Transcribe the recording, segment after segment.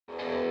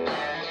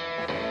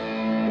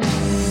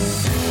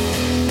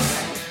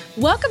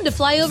Welcome to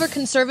Flyover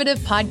Conservative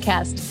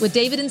Podcast with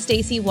David and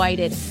Stacy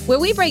Whited, where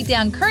we break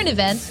down current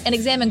events and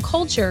examine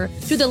culture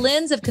through the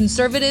lens of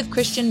conservative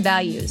Christian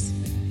values.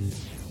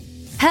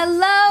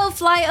 Hello,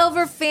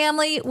 Flyover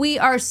family. We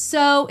are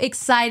so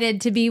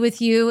excited to be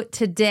with you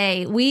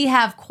today. We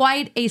have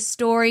quite a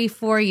story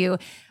for you.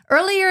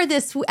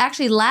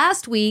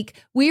 Last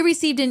week, we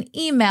received an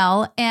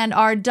email, and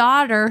our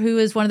daughter, who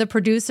is one of the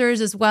producers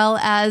as well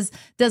as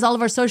does all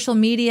of our social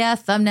media,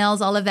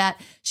 thumbnails, all of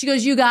that, she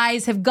goes, "You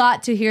guys have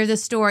got to hear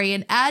this story."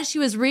 And as she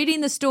was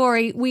reading the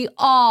story, we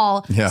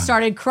all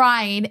started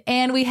crying,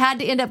 and we had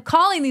to end up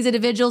calling these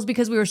individuals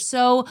because we were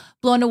so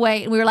blown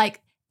away. And we were like,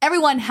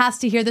 everyone has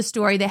to hear the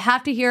story. They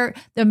have to hear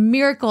the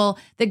miracle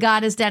that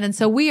God has done. And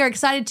so we are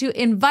excited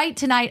to invite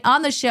tonight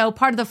on the show,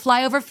 part of the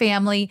Flyover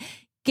family,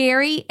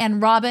 Gary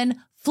and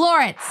Robin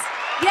Florence.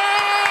 Yay!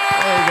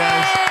 Hey,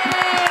 guys.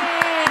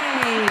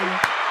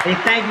 Hey,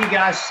 thank you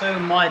guys so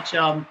much.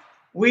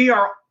 We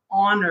are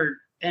honored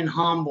and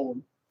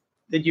humbled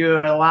that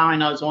you're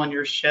allowing us on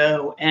your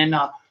show. And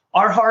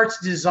our heart's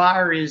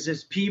desire is,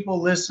 as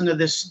people listen to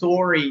this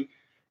story,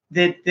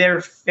 that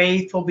their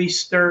faith will be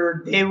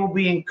stirred, they will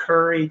be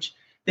encouraged,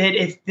 that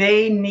if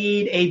they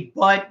need a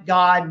but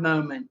God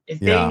moment, if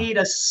they need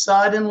a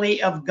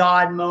suddenly of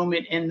God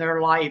moment in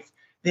their life,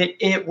 that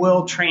it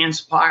will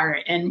transpire.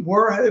 And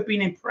we're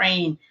hoping and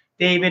praying,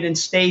 David and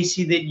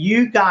Stacy, that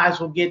you guys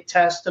will get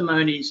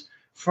testimonies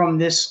from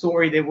this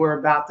story that we're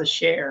about to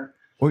share.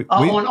 We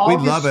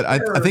love it. I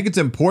think it's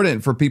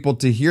important for people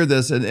to hear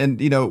this. And,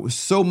 you know,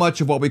 so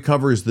much of what we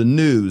cover is the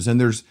news,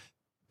 and there's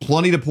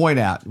plenty to point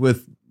out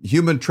with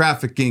human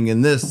trafficking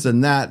and this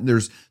and that.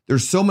 There's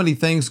so many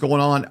things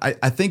going on.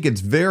 I think it's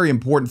very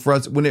important for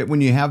us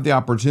when you have the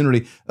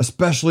opportunity,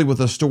 especially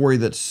with a story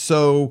that's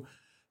so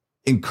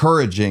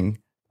encouraging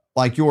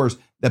like yours,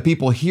 that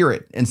people hear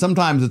it. And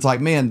sometimes it's like,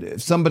 man,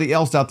 somebody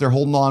else out there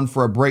holding on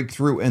for a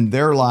breakthrough in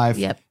their life.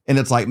 Yep. And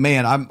it's like,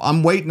 man,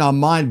 I'm waiting on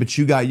mine, but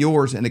you got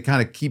yours. And it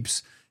kind of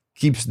keeps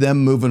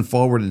them moving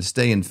forward and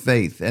stay in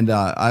faith. And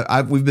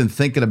we've been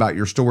thinking about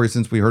your story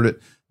since we heard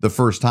it the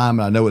first time.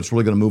 And I know it's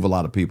really going to move a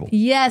lot of people.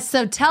 Yes.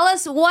 So tell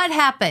us what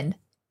happened.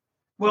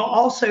 Well,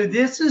 also,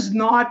 this is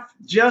not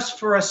just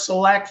for a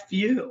select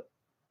few.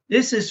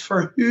 This is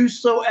for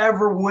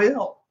whosoever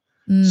will.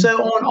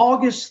 So on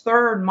August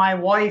 3rd, my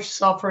wife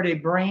suffered a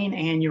brain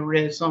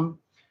aneurysm,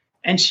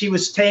 and she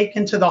was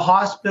taken to the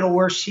hospital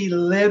where she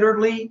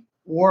literally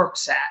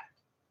works at.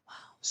 Wow.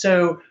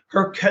 So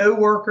her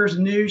coworkers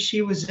knew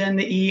she was in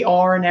the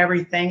ER and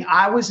everything.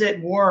 I was at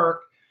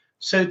work.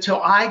 So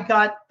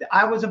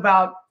I was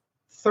about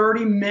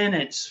 30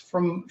 minutes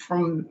from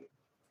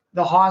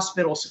the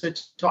hospital. So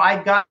till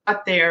I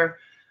got there,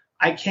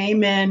 I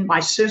came in,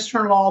 my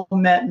sister-in-law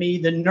met me,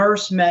 the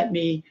nurse met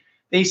me.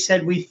 They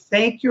said, "We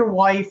think your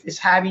wife is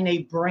having a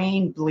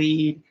brain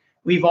bleed.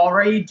 We've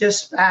already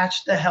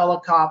dispatched the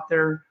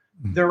helicopter.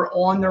 They're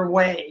on their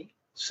way."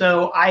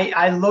 So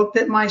I looked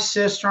at my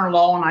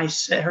sister-in-law and I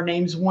said, her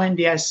name's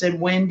Wendy. I said,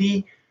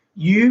 "Wendy,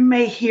 you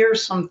may hear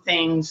some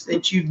things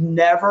that you've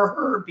never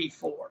heard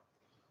before,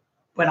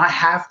 but I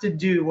have to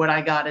do what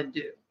I got to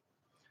do."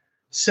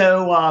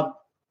 So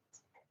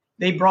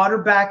they brought her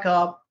back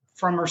up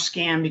from her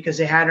scan because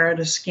they had her at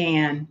a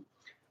scan.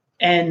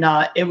 And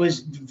it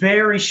was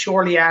very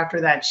shortly after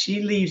that,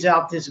 she leaves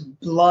out this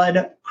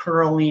blood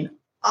curdling,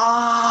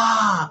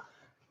 and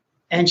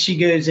she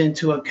goes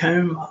into a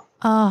coma.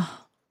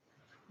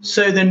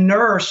 So the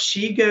nurse,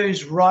 she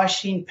goes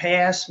rushing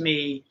past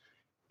me,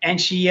 and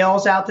she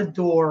yells out the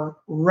door,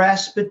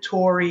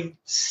 "Respiratory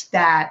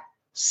stat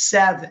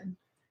 7."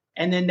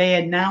 And then they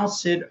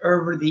announce it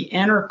over the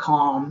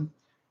intercom.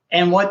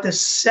 And what the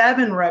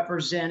 7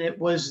 represented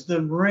was the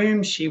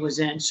room she was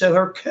in. So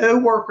her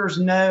coworkers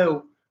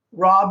know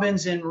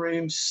Robin's in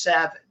room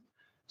 7.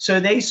 So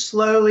they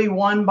slowly,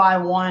 one by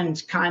one,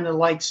 kind of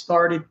like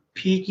started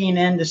peeking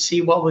in to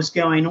see what was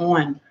going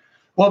on.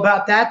 Well,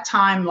 about that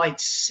time, like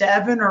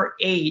 7 or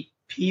 8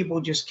 people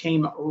just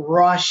came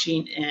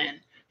rushing in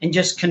and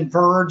just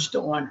converged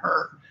on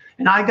her.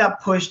 And I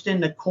got pushed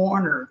in the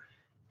corner.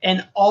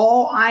 And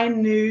all I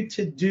knew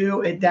to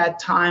do at that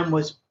time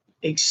was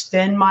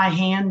extend my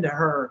hand to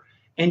her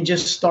and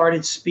just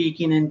started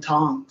speaking in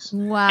tongues.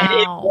 Wow. And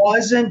it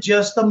wasn't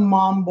just a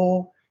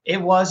mumble. It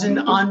wasn't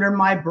under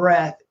my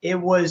breath. It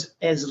was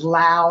as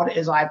loud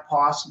as I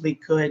possibly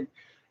could.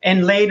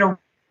 And later,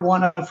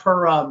 one of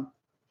her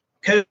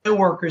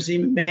co-workers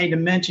even made a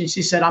mention.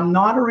 She said, "I'm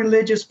not a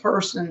religious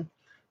person,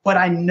 but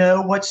I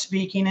know what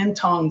speaking in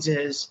tongues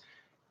is."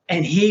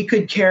 And he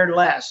could care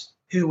less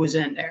who was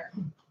in there.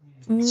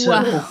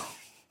 Wow.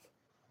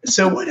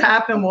 So what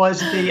happened was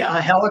the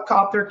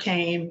helicopter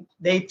came.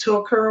 They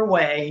took her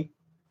away.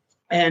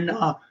 And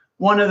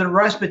one of the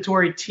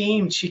respiratory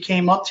team, she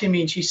came up to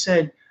me and she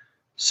said,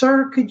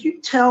 "Sir, could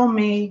you tell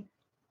me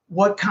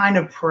what kind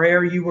of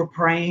prayer you were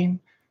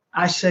praying?"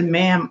 I said,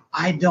 "Ma'am,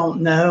 I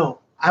don't know.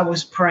 I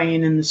was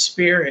praying in the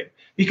Spirit."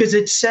 Because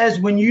it says,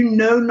 when you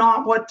know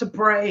not what to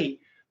pray,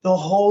 the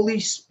Holy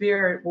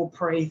Spirit will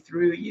pray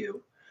through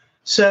you.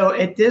 So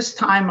at this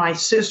time, my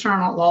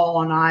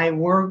sister-in-law and I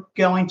were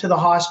going to the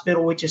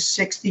hospital, which is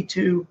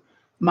 62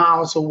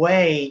 miles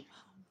away.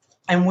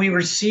 And we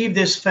received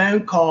this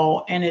phone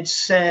call, and it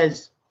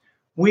says,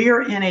 we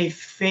are in a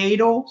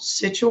fatal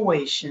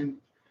situation.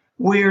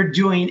 We're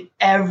doing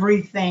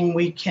everything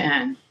we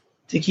can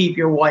to keep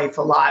your wife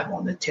alive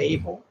on the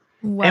table.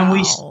 Wow. And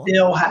we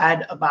still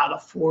had about a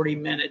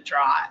 40-minute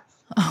drive.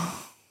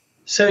 Oh.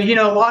 So, you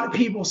know, a lot of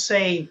people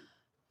say,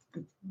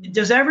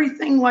 does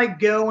everything like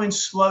go in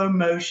slow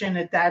motion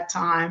at that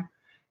time?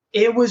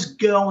 It was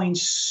going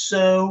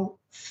so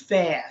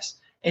fast,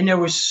 and there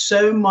was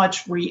so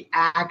much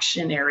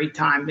reactionary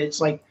time.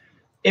 It's like,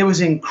 it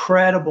was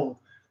incredible.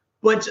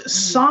 But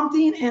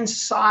something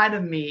inside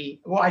of me,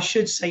 well, I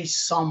should say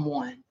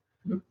someone,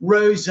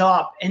 rose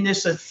up, and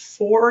this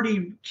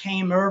authority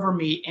came over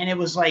me, and it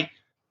was like,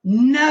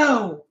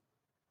 no.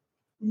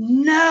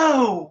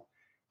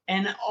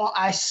 And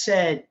I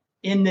said,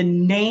 in the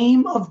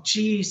name of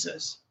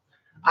Jesus,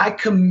 I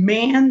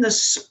command the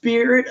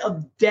spirit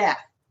of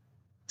death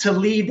to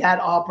leave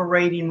that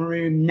operating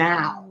room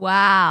now.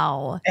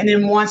 Wow. And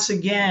then once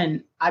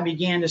again, I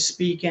began to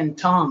speak in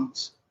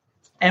tongues.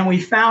 And we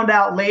found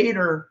out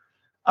later,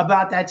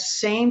 about that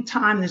same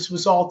time this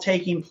was all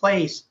taking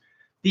place,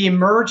 the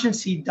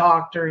emergency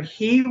doctor,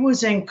 he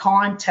was in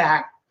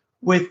contact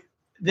with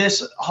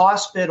this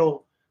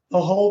hospital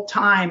the whole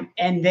time,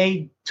 and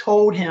they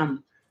told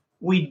him,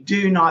 we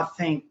do not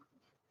think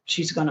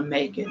she's going to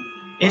make it.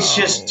 It's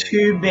just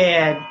too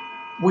bad.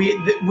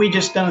 We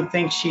just don't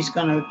think she's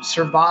going to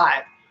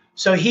survive.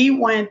 So he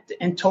went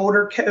and told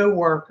her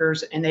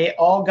coworkers, and they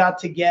all got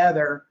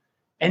together,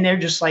 and they're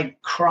just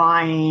like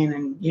crying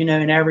and, you know,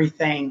 and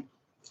everything.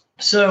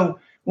 So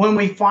when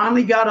we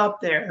finally got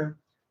up there,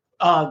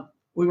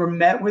 we were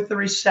met with the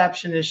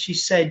receptionist. She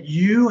said,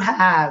 you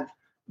have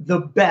the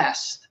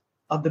best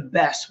of the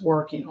best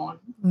working on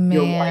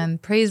your wife. Man,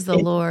 praise the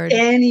Lord.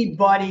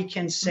 Anybody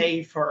can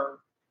save her,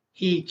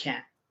 he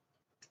can.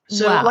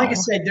 So like I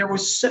said, there were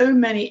so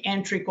many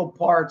integral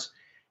parts.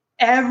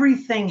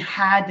 Everything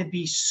had to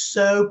be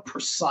so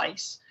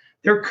precise.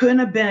 There couldn't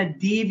have been a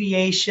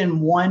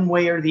deviation one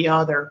way or the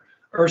other,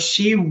 or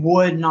she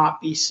would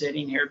not be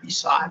sitting here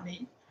beside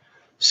me.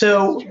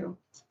 So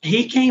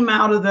he came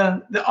out of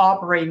the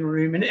operating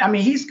room, and I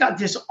mean, he's got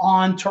this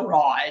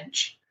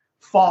entourage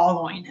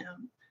following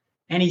him.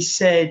 And he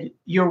said,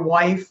 your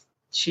wife,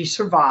 she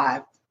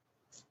survived.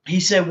 He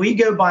said, we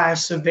go by a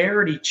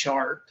severity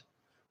chart,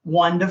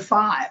 1 to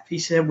 5. He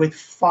said, with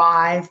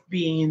 5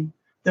 being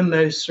the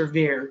most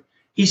severe.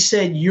 He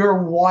said,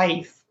 your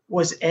wife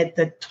was at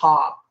the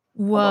top.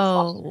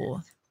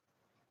 Whoa.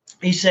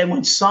 He said,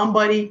 when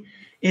somebody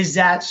is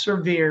that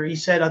severe, he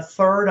said,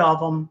 1/3 of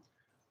them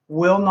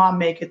will not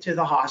make it to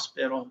the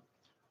hospital.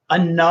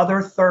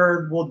 Another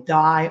 1/3 will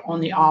die on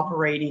the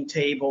operating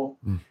table.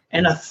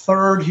 And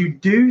 1/3 who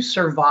do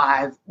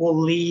survive will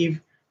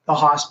leave the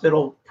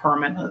hospital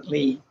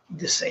permanently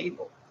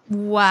disabled.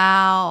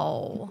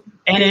 Wow.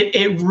 And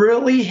it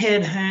really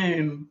hit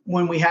home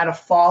when we had a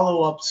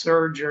follow-up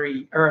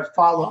surgery, or a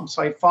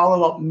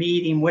follow-up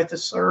meeting with a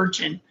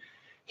surgeon.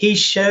 He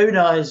showed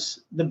us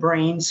the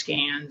brain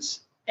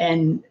scans,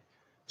 and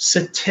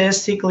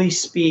statistically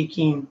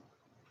speaking,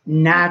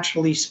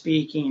 naturally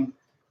speaking,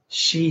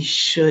 she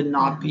should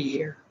not be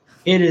here.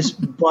 It is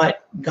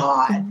but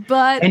God.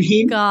 God. And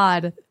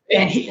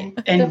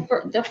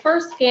the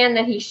first scan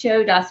that he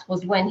showed us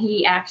was when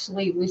he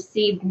actually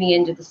received me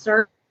into the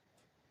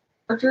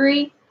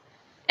surgery,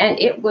 and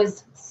it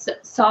was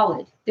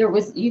solid.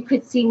 You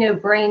could see no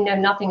brain, no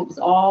nothing. It was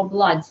all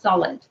blood,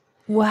 solid.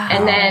 Wow.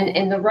 And then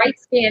in the right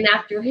scan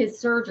after his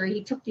surgery,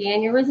 he took the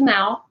aneurysm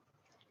out,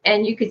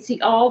 and you could see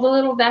all the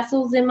little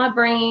vessels in my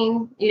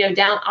brain, you know,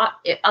 down.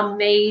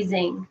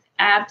 Amazing.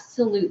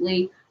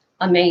 Absolutely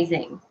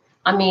amazing.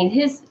 I mean,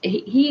 he's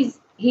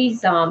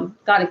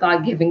got a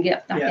God-given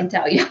gift, I can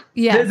tell you.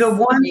 Yes. The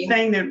one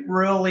thing that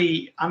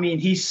really, I mean,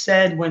 he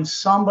said when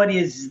somebody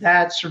is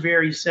that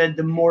severe, he said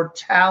the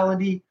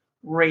mortality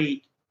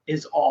rate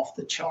is off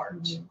the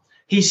charts. Mm-hmm.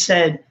 He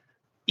said,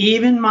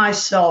 even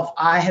myself,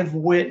 I have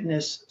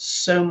witnessed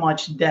so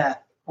much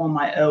death on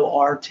my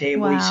OR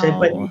table. Wow. He said,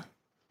 but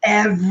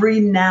every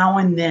now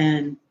and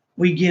then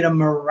we get a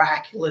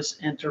miraculous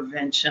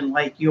intervention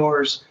like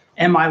yours.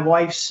 And my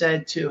wife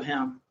said to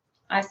him,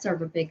 I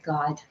serve a big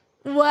God.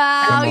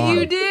 Wow,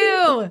 you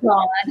do.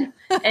 God.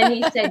 And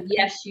he said,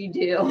 yes, you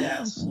do.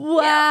 Yes.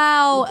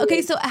 Wow. Yeah.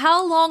 Okay, so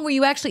how long were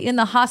you actually in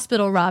the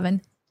hospital,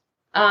 Robin?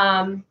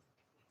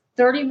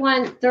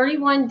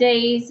 31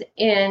 days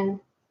in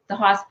the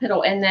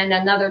hospital, and then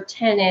another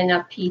 10 in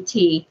a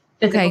PT,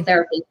 physical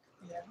therapy.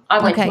 Yeah. I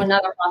went to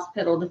another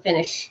hospital to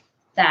finish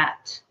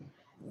that.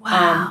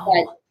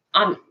 Wow.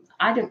 But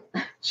I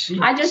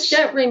just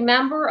don't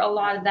remember a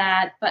lot of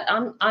that, but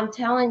I'm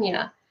telling you,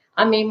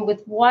 I mean,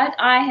 with what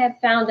I have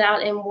found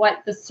out and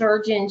what the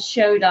surgeon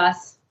showed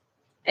us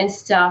and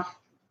stuff,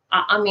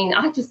 I mean,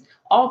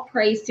 all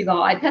praise to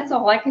God. That's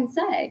all I can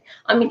say.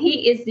 I mean,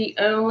 he is the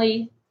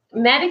only,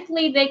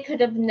 medically, they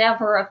could have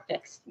never have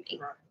fixed me.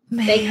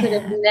 They could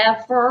have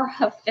never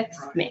have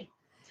fixed me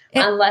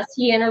unless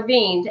he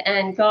intervened.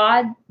 And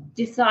God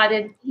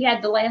decided he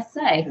had the last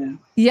say.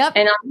 Yep.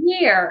 And I'm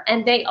here.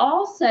 And they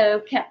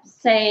also kept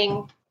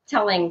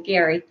telling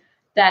Gary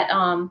that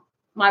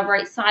my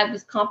right side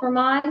was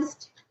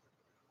compromised.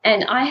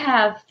 And I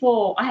have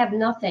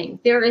nothing.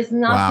 There is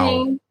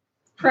nothing,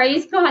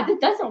 praise God,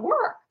 that doesn't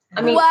work.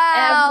 I mean,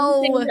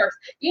 everything works.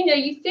 You know,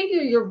 you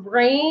figure your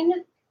brain,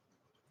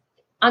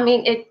 I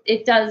mean,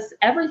 it does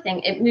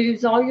everything. It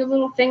moves all your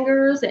little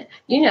fingers, and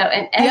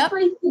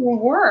everything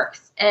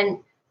works. And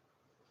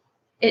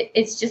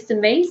it's just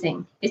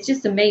amazing. It's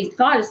just amazing.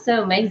 God is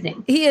so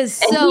amazing. He is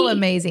so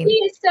amazing. He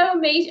is so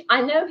amazing.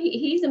 I know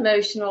he's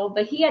emotional,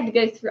 but he had to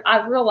go through,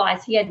 I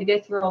realized he had to go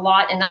through a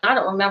lot, and I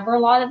don't remember a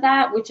lot of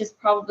that, which is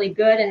probably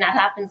good, and that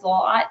happens a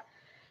lot.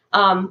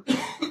 I don't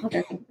think what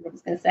I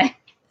was going to say.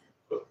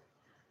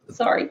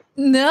 Sorry.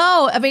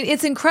 No, I mean,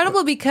 it's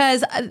incredible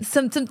because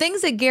some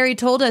things that Gary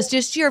told us,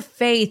 just your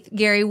faith,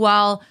 Gary,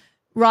 while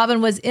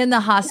Robin was in the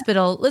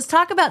hospital. Let's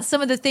talk about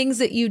some of the things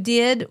that you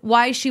did,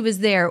 why she was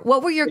there.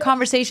 What were your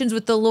conversations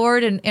with the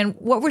Lord, and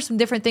what were some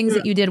different things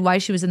that you did while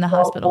she was in the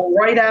hospital? Well,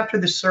 right after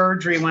the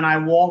surgery, when I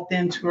walked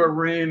into her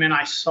room and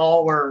I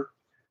saw her,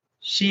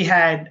 she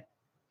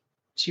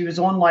was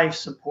on life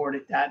support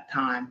at that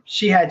time.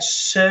 She had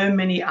so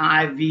many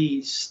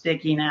IVs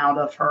sticking out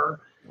of her.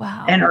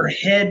 Wow. And her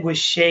head was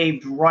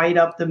shaved right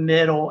up the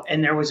middle,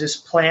 and there was this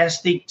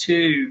plastic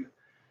tube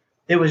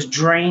that was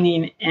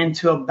draining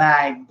into a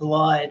bag,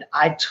 blood.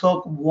 I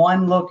took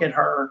one look at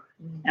her,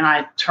 and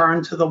I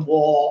turned to the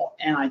wall,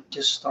 and I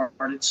just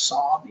started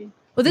sobbing.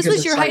 Well, this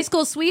was your high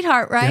school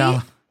sweetheart, right?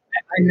 Yeah.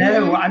 I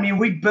know. I mean,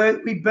 we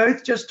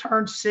both just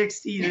turned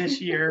 60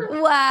 this year.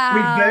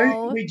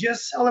 Wow. We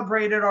just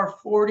celebrated our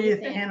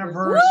 40th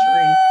anniversary.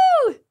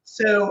 Woo!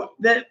 So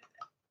the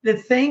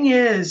thing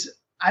is,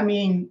 I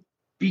mean,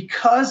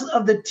 because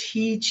of the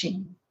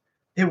teaching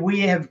that we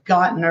have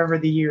gotten over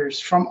the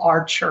years from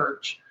our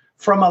church,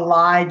 from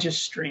Elijah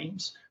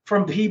Streams,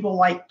 from people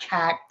like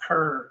Kat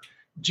Kerr,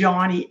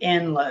 Johnny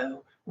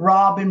Enlow,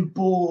 Robin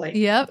Bullock,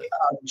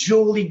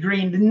 Julie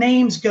Green, the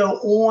names go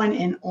on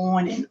and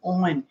on and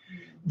on.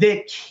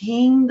 The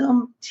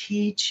kingdom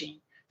teaching,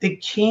 the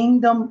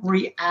kingdom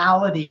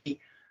reality.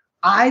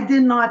 I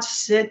did not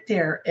sit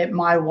there at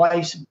my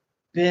wife's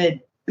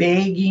bed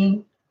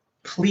begging,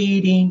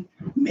 pleading,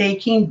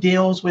 making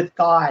deals with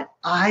God.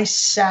 I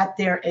sat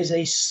there as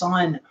a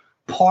son,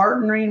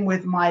 partnering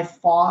with my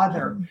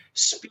father,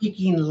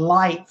 speaking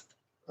life,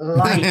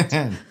 light,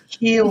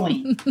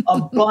 healing,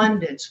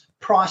 abundance,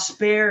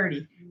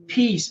 prosperity,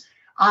 peace.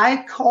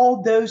 I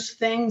called those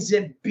things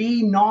that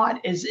be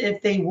not as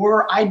if they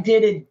were. I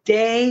did it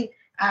day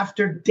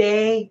after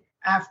day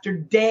after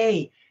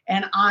day.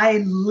 And I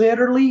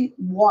literally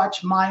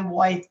watched my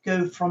wife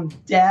go from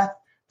death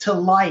to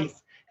life.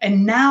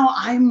 And now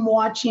I'm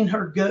watching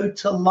her go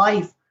to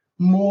life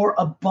more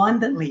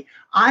abundantly.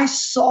 I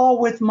saw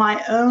with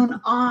my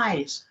own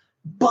eyes,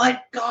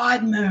 but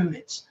God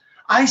moments.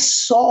 I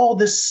saw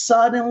the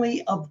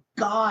suddenly of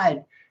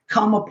God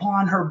come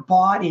upon her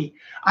body.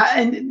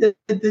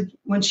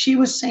 When she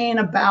was saying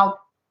about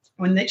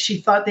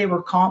she thought they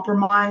were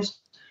compromised,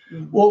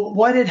 well,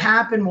 what had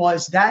happened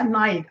was that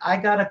night I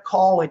got a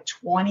call at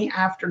 20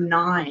 after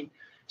 9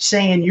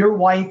 saying your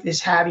wife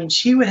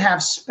she would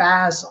have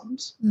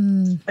spasms.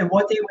 And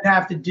what they would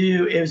have to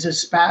do is the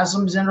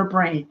spasms in her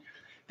brain.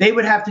 They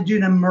would have to do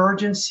an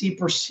emergency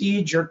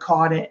procedure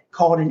called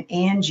an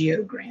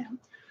angiogram.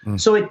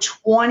 So at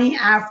 20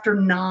 after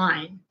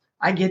 9,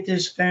 I get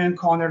this phone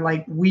call and they're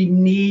like, we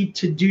need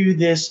to do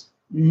this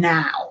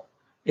now.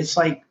 It's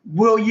like,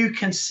 will you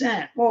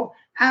consent? Well,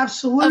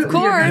 absolutely. Of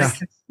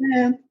course.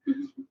 Consent.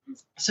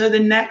 So the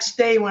next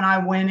day when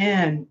I went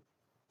in,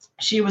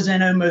 she was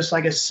in almost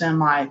like a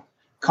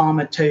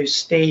semi-comatose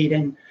state.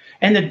 And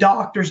the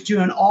doctor's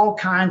doing all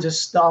kinds of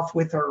stuff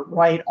with her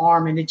right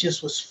arm. And it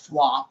just was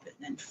flopping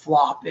and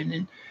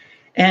flopping.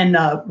 And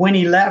when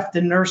he left,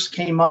 the nurse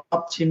came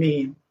up to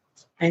me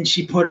and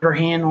she put her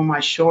hand on my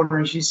shoulder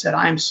and she said,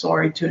 I'm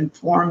sorry to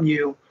inform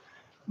you,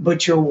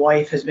 but your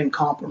wife has been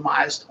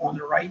compromised on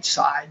the right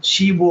side.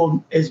 She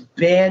will, as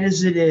bad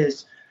as it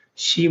is,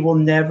 she will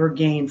never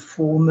gain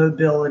full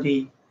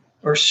mobility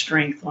or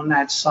strength on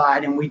that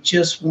side. And we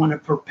just want to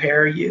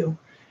prepare you.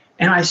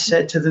 And I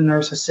said to the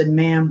nurse, I said,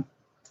 ma'am,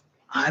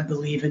 I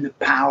believe in the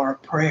power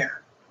of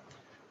prayer.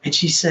 And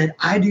she said,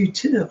 I do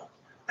too.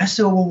 I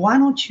said, well, why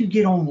don't you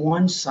get on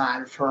one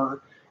side of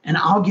her and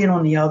I'll get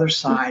on the other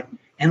side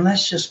and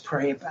let's just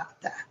pray about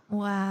that.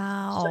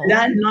 Wow. So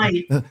that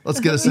night. Let's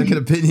get a second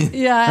opinion.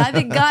 Yeah, I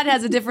think God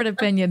has a different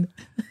opinion.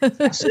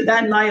 So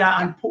that night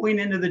I'm pulling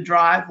into the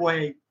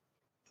driveway.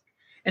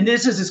 And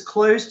this is as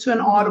close to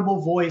an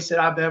audible voice that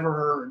I've ever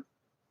heard.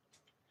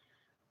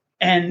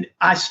 And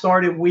I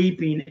started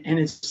weeping. And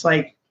it's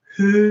like,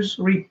 whose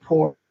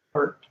report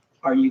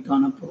are you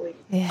going to believe?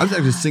 Yeah. I was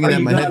actually singing that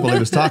in my head while he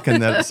was talking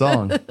that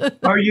song.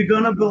 Are you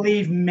going to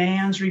believe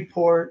man's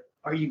report?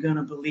 Are you going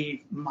to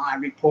believe my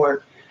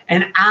report?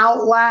 And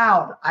out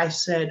loud, I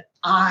said,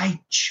 I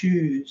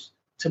choose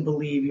to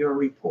believe your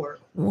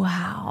report.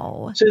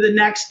 Wow. So the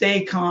next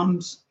day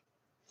comes,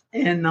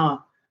 and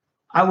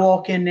I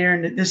walk in there,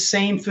 and this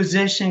same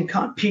physician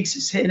peeks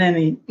his head in,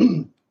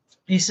 and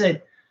he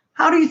said,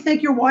 "How do you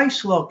think your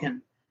wife's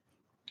looking?"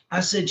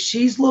 I said,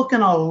 "She's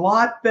looking a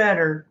lot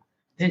better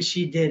than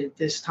she did at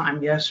this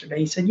time yesterday."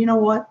 He said, "You know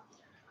what?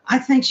 I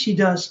think she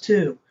does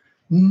too."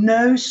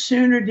 No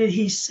sooner did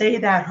he say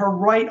that, her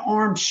right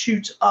arm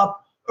shoots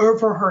up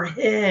over her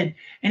head,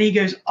 and he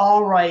goes,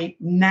 "All right,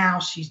 now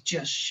she's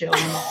just showing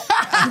off."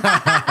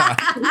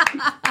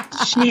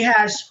 She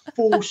has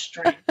full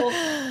strength,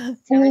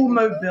 full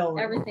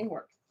mobility. Everything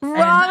works.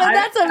 Robin,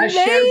 that's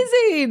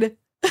amazing.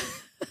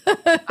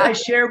 I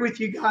share with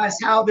you guys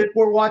how that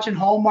we're watching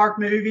Hallmark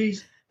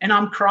movies, and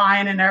I'm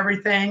crying and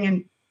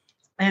everything.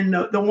 And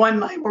the one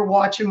night we're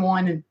watching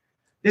one, and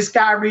this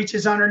guy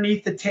reaches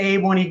underneath the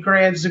table and he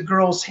grabs the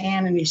girl's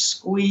hand and he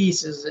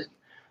squeezes it.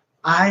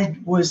 I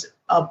was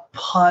a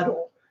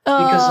puddle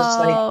because it's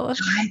like,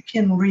 I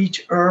can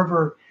reach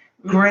over,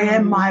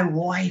 grab my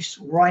wife's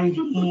right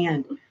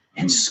hand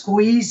and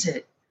squeeze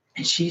it,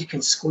 and she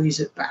can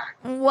squeeze it back.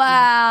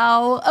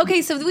 Wow.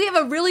 Okay, so we have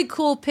a really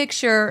cool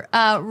picture,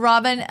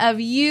 Robin, of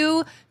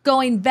you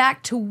going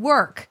back to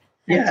work.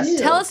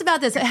 Yes. Tell us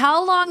about this.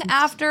 How long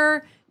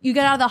after you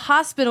got out of the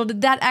hospital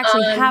did that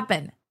actually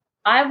happen?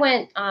 I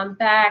went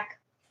back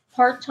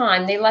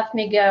part-time. They let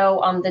me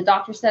go. The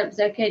doctor said it was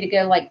okay to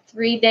go like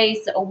 3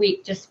 days a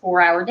week, just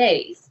 4-hour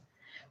days.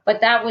 But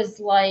that was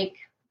like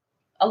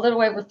a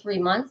little over 3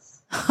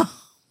 months.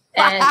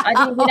 And I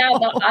didn't get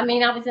out.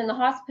 I was in the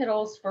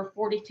hospitals for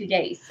 42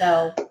 days.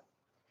 So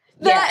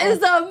that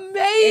is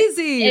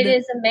amazing. It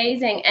is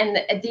amazing.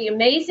 And the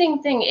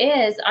amazing thing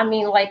is,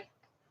 like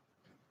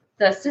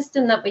the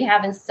system that we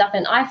have and stuff,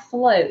 and I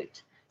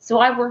float. So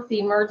I work the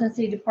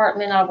emergency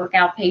department. I work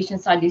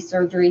outpatients. I do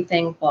surgery,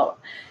 things, float.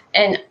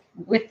 And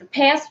with the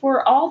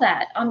passport, all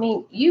that,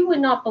 you would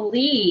not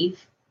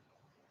believe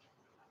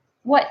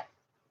what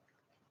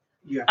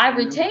I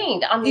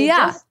retained.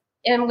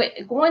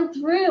 Going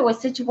through a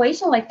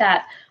situation like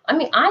that,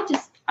 I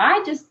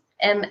just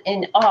am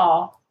in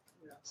awe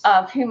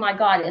of who my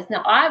God is.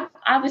 Now,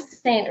 I was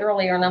saying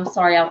earlier, and I'm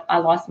sorry, I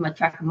lost my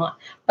track of mind,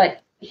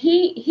 but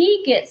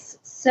he gets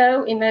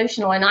so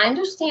emotional, and I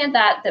understand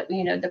that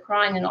the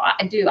crying and all,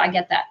 I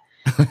get that.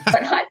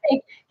 But I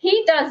think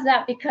he does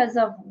that because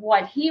of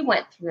what he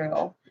went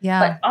through.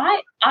 Yeah.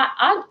 But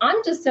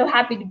I'm just so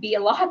happy to be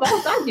alive. All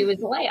I do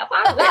is laugh.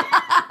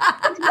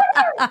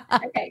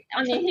 Okay.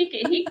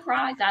 He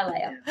cries, I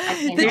laugh.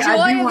 The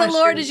joy of the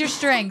Lord is your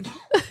strength.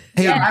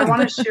 Hey, I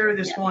want to share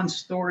this one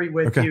story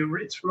with you.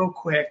 It's real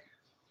quick.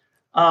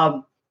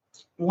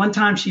 One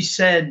time she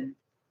said,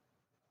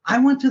 "I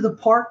went to the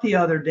park the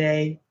other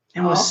day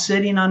and was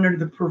sitting under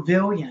the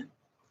pavilion."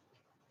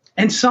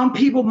 And some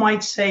people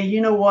might say,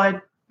 "You know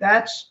what?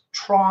 That's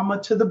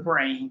trauma to the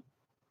brain.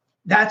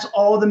 That's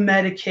all the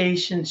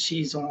medication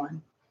she's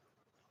on."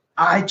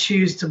 I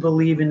choose to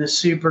believe in the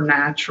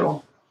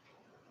supernatural,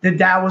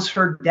 that was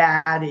her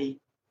daddy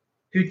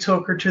who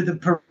took her to the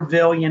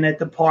pavilion at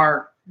the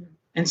park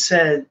and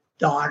said,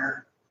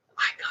 "Daughter,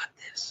 I got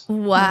this."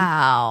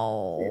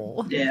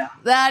 Wow. Yeah.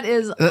 That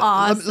is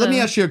awesome. Let me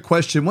ask you a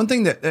question. One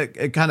thing that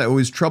it kind of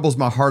always troubles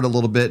my heart a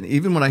little bit,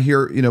 even when I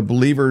hear,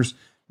 believers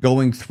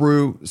going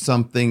through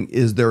something,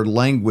 is their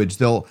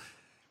language.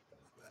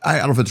 I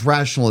don't know if it's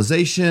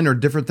rationalization or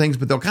different things,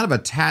 but they'll kind of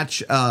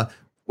attach,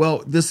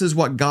 well, this is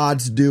what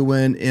God's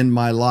doing in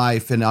my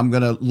life, and I'm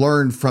going to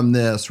learn from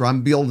this, or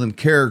I'm building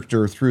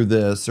character through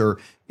this, or,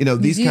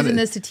 He's using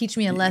this to teach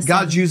me a lesson.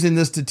 God's using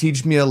this to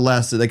teach me a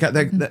lesson. They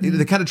kind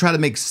of try to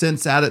make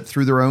sense at it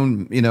through their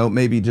own,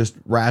 maybe just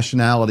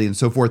rationality and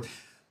so forth.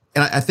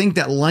 And I think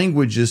that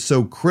language is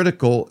so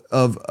critical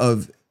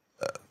of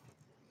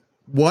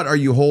what are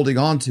you holding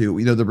on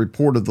to? The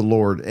report of the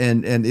Lord,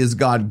 and is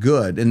God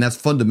good? And that's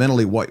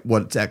fundamentally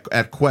what's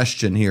at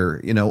question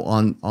here,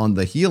 on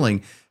the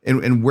healing.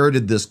 And where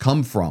did this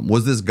come from?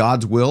 Was this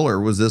God's will, or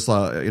was this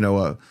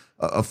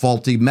a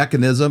faulty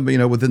mechanism,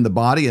 within the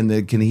body? And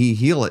then can He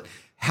heal it?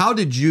 How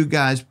did you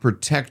guys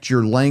protect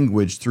your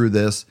language through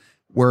this,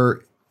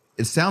 where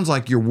it sounds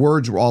like your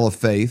words were all of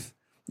faith,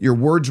 your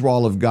words were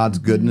all of God's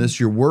goodness,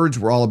 your words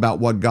were all about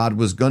what God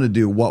was going to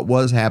do, what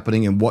was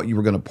happening, and what you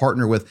were going to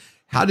partner with?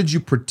 How did you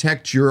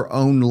protect your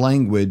own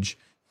language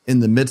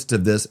in the midst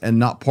of this and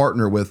not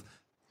partner with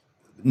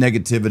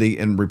negativity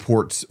and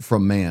reports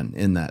from man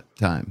in that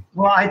time?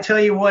 Well, I tell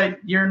you what,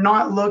 you're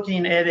not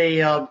looking at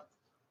a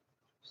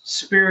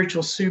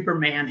spiritual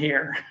Superman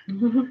here.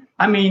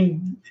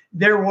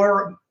 There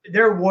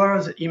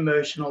was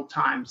emotional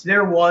times.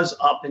 There was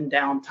up and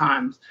down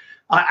times.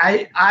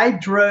 I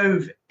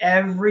drove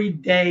every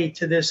day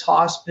to this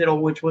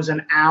hospital, which was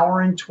an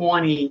hour and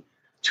 20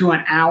 to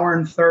an hour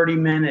and 30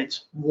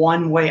 minutes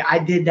one way. I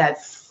did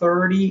that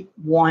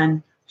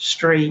 31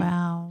 straight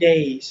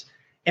days.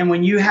 And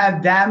when you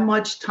have that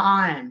much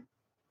time,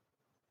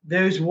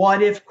 those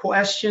what if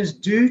questions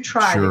do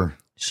try to.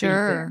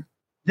 Sure.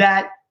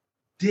 That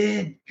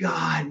did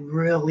God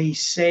really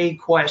say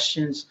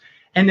questions?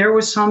 And there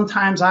was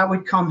sometimes I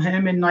would come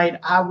home at night,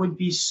 I would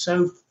be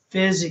so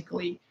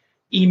physically,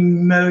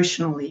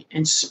 emotionally,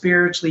 and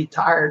spiritually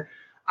tired.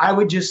 I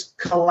would just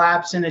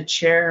collapse in a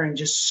chair and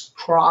just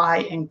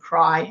cry and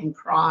cry and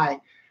cry.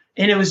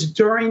 And it was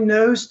during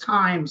those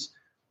times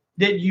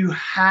that you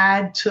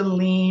had to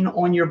lean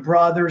on your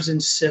brothers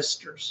and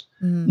sisters,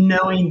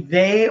 knowing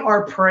they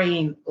are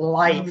praying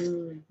life.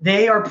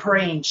 They are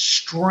praying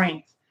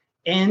strength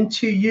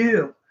into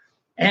you.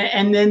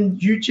 And then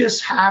you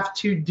just have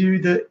to do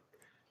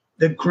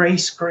the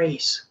grace,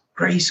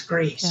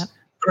 yep.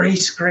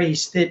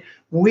 grace, that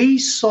we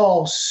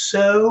saw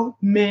so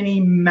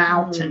many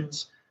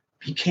mountains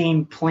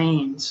became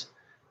plains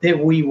that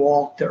we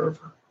walked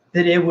over,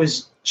 that it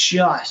was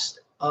just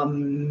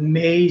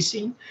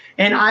amazing.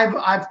 And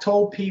I've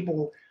told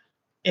people,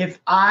 if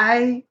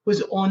I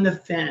was on the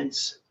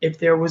fence, if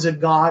there was a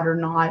God or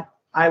not,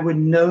 I would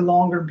no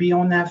longer be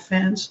on that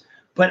fence,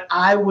 but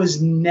I was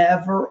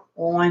never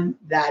on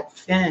that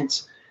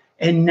fence.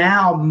 And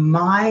now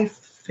my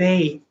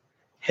faith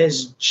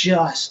has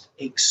just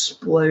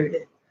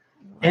exploded.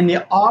 And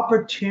the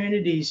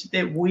opportunities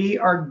that we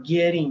are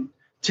getting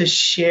to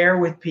share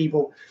with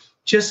people.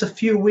 Just a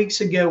few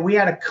weeks ago, we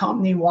had a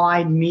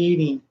company-wide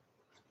meeting.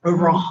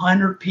 Over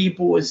 100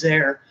 people was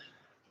there.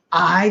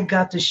 I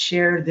got to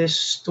share this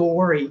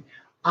story.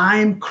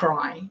 I'm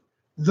crying.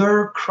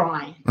 They're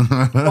crying.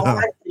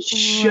 God is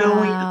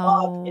showing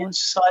up in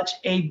such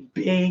a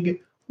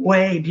big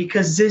way,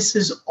 because this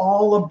is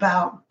all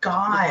about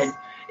God.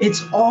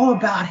 It's all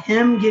about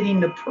him getting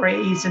the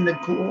praise and the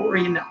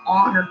glory and the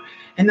honor.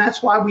 And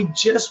that's why we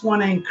just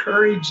want to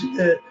encourage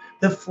the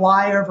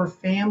Flyover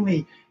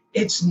family.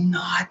 It's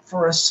not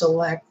for a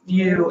select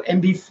few.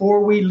 And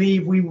before we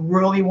leave, we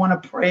really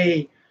want to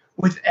pray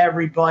with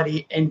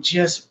everybody and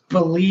just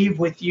believe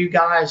with you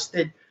guys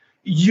that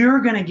you're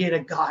going to get a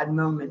God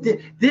moment.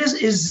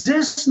 Is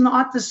this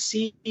not the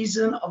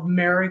season of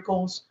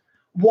miracles?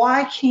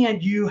 Why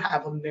can't you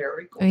have a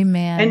miracle?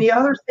 Amen. And the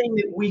other thing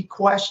that we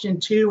question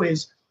too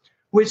is,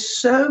 with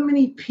so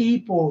many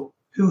people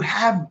who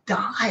have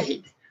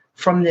died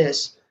from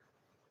this,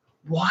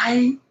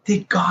 why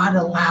did God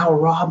allow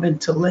Robin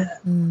to live?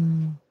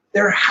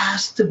 There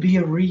has to be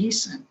a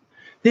reason.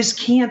 This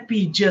can't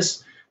be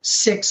just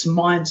 6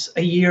 months,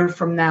 a year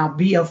from now,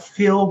 be a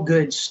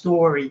feel-good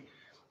story.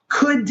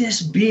 Could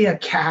this be a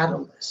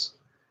catalyst?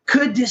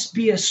 Could this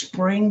be a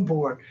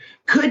springboard?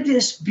 Could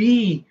this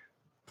be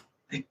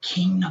the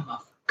kingdom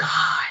of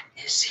God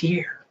is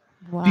here?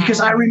 Wow. Because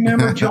I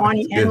remember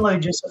Johnny Enlow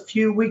just a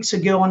few weeks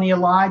ago on the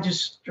Elijah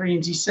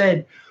streams, he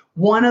said,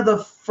 one of the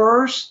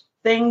first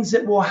things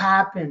that will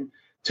happen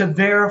to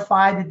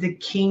verify that the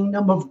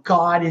kingdom of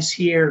God is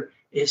here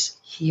is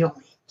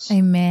healing.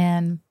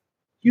 Amen.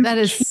 That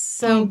is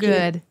so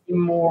good.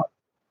 More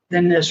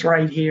than this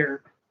right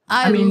here.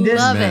 I mean,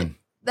 love it.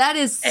 That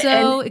is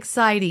so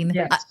exciting.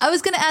 Yes. I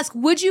was going to ask,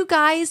 would you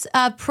guys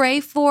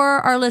pray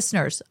for our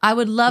listeners? I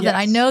would love that.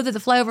 I know that the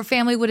Flyover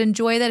family would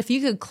enjoy that. If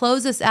you could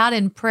close us out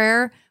in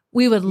prayer,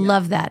 we would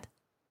love that.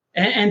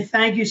 And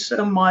thank you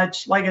so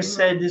much. Like I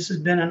said, this has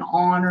been an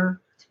honor.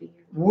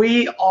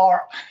 We're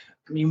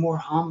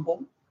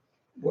humble.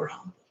 We're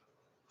humble.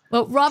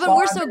 Well, Robin, Father,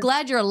 we're so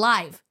glad you're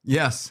alive.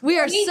 Yes. We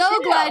are so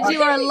glad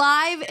you are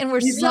alive, and we're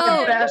so,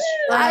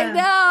 I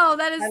know,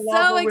 that is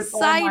so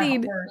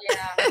exciting.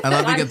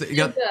 I love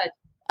you.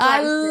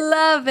 I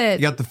love it.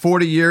 You got the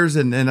 40 years,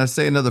 and I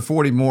say another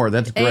 40 more.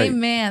 That's great.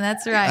 Amen.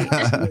 That's right.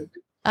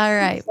 All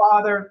right.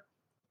 Father,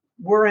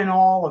 we're in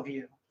all of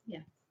you. Yeah.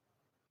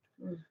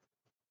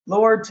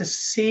 Lord, to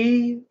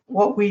see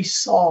what we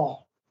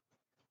saw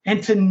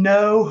and to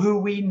know who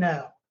we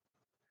know,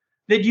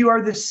 that you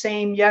are the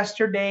same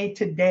yesterday,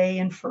 today,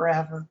 and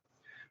forever.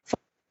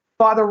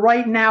 Father,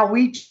 right now,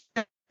 we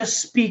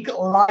just speak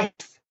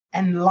life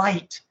and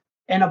light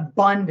and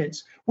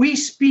abundance. We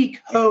speak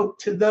hope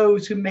to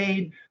those who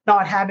may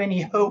not have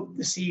any hope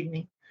this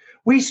evening.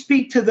 We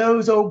speak to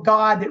those, oh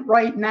God, that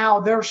right now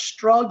they're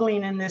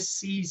struggling in this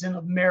season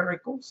of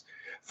miracles.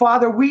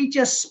 Father, we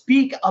just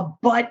speak a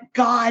but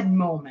God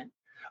moment.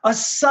 A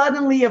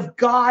suddenly of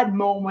God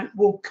moment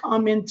will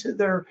come into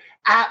their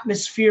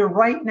atmosphere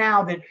right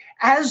now, that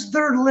as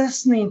they're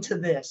listening to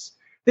this,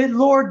 that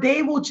Lord,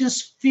 they will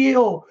just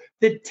feel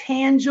the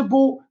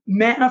tangible,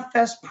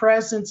 manifest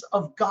presence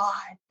of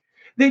God,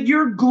 that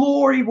your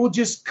glory will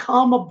just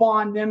come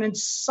upon them in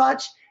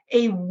such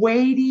a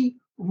weighty,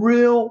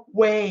 real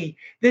way,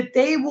 that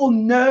they will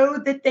know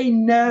that they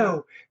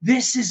know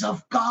this is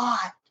of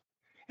God.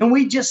 And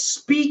we just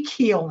speak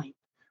healing.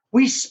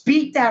 We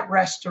speak that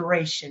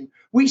restoration.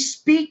 We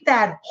speak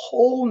that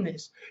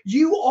wholeness.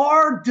 You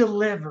are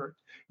delivered.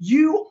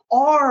 You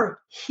are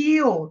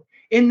healed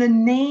in the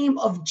name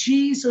of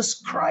Jesus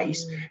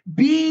Christ.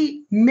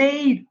 Be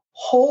made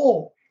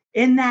whole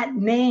in that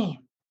name.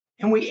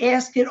 And we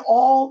ask it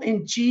all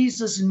in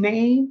Jesus'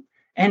 name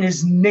and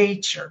his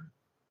nature.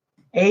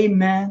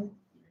 Amen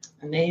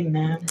and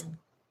amen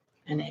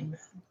and amen.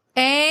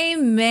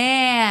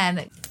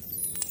 Amen.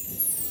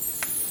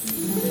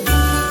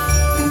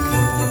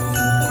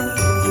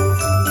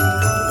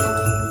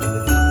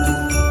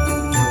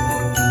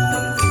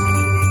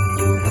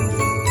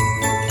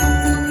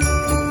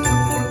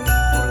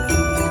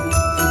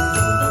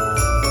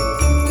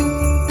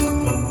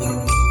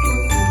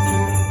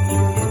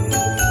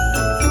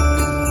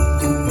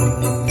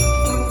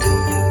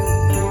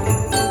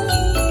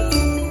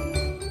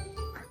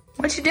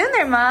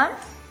 Mom.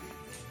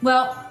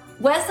 Well,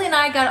 Wesley and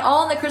I got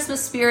all in the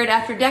Christmas spirit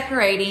after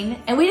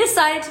decorating, and we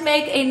decided to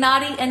make a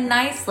naughty and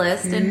nice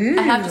list. And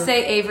I have to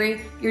say,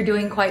 Avery, you're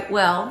doing quite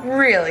well.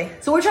 Really?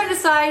 So we're trying to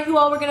decide who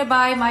all we're going to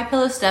buy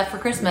MyPillow stuff for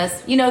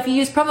Christmas. You know, if you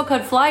use promo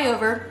code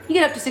FLYOVER, you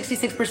get up to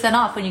 66%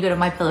 off when you go to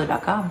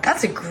MyPillow.com.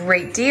 That's a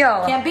great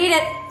deal. Can't beat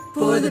it.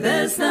 For the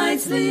best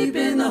night's sleep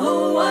in the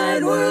whole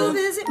wide world,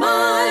 visit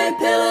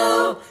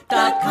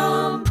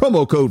MyPillow.com.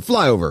 Promo code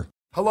FLYOVER.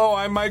 Hello,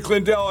 I'm Mike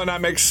Lindell, and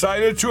I'm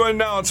excited to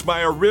announce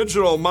my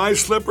original My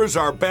Slippers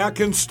are back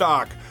in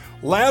stock.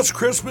 Last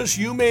Christmas,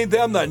 you made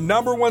them the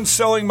 #1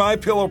 selling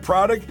MyPillow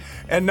product,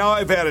 and now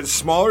I've added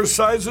smaller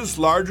sizes,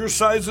 larger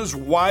sizes,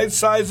 wide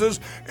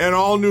sizes, and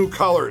all new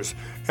colors.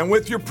 And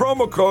with your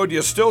promo code,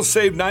 you still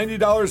save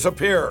 $90 a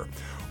pair.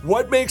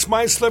 What makes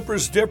My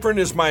Slippers different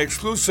is my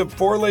exclusive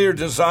 4-layer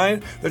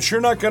design that you're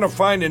not going to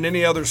find in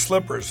any other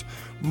slippers.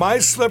 My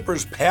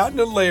Slippers'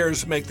 patented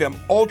layers make them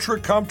ultra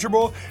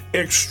comfortable,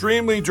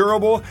 extremely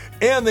durable,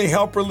 and they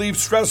help relieve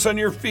stress on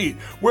your feet.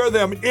 Wear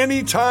them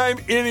anytime,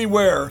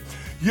 anywhere.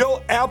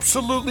 You'll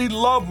absolutely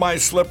love My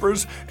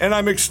Slippers, and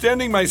I'm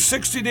extending my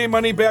 60-day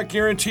money-back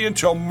guarantee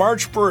until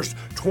March 1st,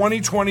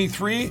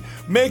 2023,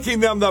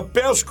 making them the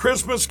best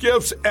Christmas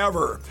gifts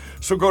ever.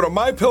 So go to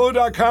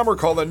MyPillow.com or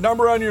call the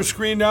number on your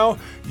screen now.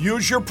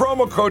 Use your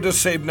promo code to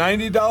save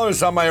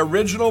 $90 on my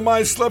original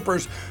My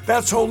Slippers.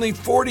 That's only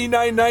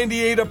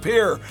 $49.98 a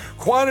pair.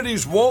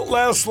 Quantities won't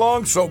last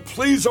long, so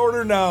please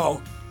order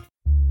now.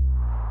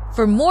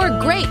 For more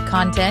great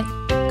content,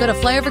 go to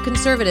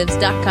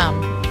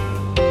flyoverconservatives.com.